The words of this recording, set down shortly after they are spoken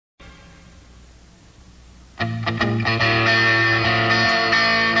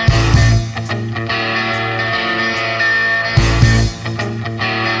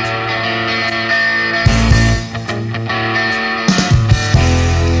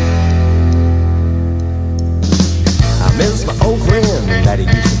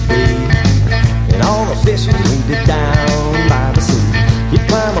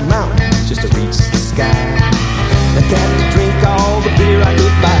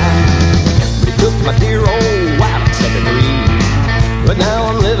my dear old wife set me free. But now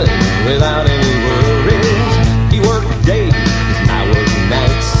I'm living without any worries. He worked days and I worked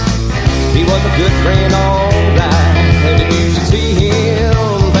nights. He was a good friend, all right. And if you should see him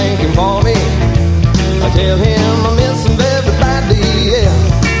thanking for me, I tell him I miss him very badly, yeah.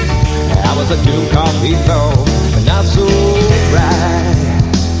 I was a good coffee throw, but not so bright.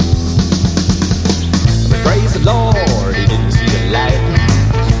 But praise the Lord, he didn't see the light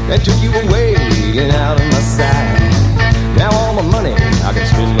that took you away and out of my sight. Now all my money I can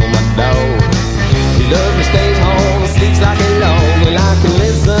spend on my dog. He loves me, stays home, sleeps like a log. Well, I can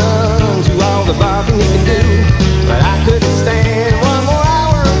listen to all the barking he can do, but I couldn't stand one more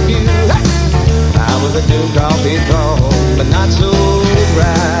hour of you. I was a good coffee throw, but not so